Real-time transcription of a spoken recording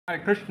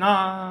Hare Krishna.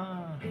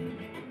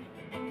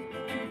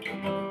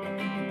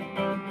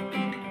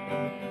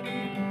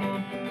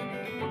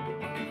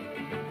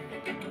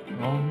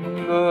 Om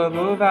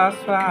Bhuva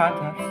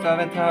Svata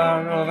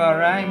Savitaro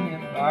Varanya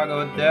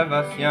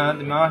Bhagavatevasya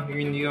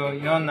Dimahindyo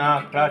Yona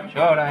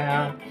Prachodaya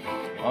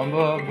Om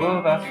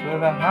Bhuva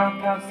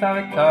Svata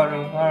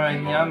Savitaro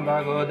Varanya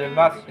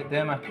Bhagavatevasya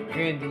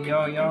Dimahindyo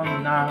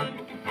Yona.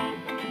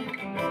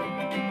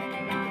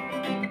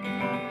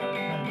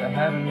 The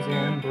heavens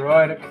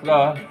embroidered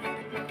cloth.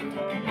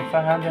 If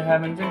I had the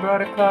heavens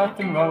embroidered cloth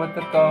and roll with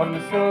the gold and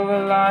the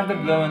silver line, the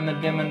blue and the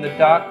dim and the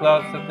dark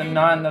cloths of the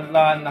nine, the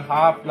light and the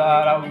half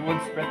light, I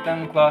would spread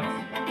them cloths.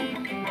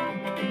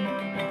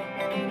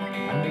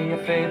 Under your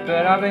feet,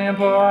 but I've been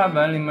poor, I've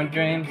only my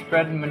dreams,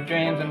 spreading my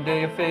dreams under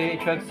your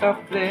feet, tread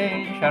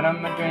softly, tread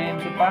on my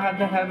dreams. If I had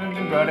the heavens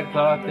embroidered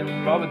cloth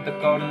and roll with the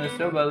gold and the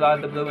silver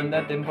light, the blue and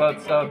the dim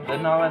cloths of the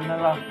nine and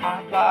the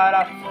half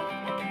light,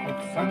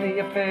 it's under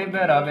your feet,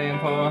 but I've been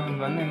poor,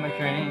 I've only my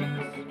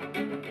dreams.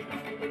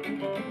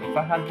 If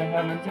I had the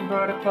heavens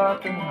embroidered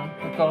cloth and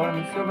the gold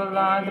and the silver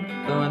line, the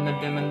blue and the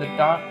dim and the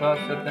dark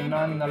cloths of the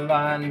nine, the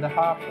line, the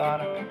half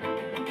light.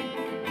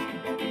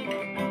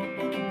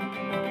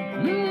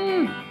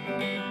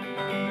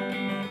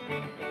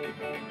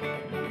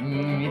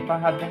 If I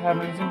had the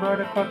heavens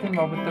embroidered cloth and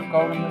rolled with the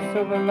gold and the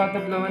silver light, the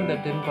blue and the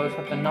dim cloths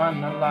of the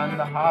nine, the line,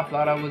 the half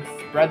light, I would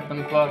spread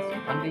them cloths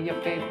under your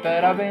feet,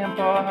 but I've been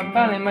poor, I'm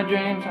finding my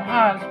dreams.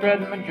 I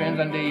spread my dreams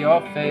under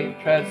your feet,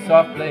 tread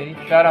softly,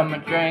 tread on my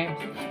dreams.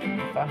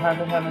 If I had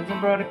the heavens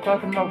embroidered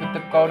cloth and rolled with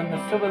the gold and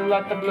the silver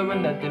light, the blue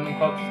and the dim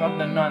cloths of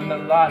the nine, the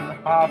light, the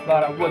half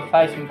light, I would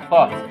place some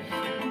cloths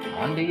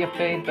under your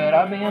feet, but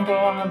I've been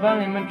born, I've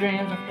only my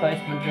dreams, I've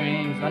placed my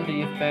dreams under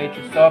your feet,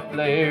 you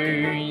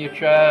softly, you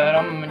tread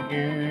on my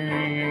dreams.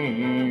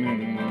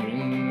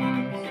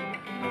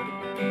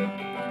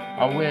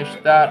 I wish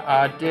that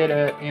I did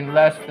it in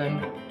less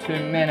than 2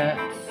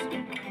 minutes,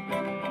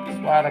 that's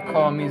why they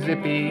call me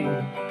Zippy,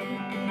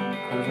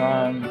 'cause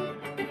I'm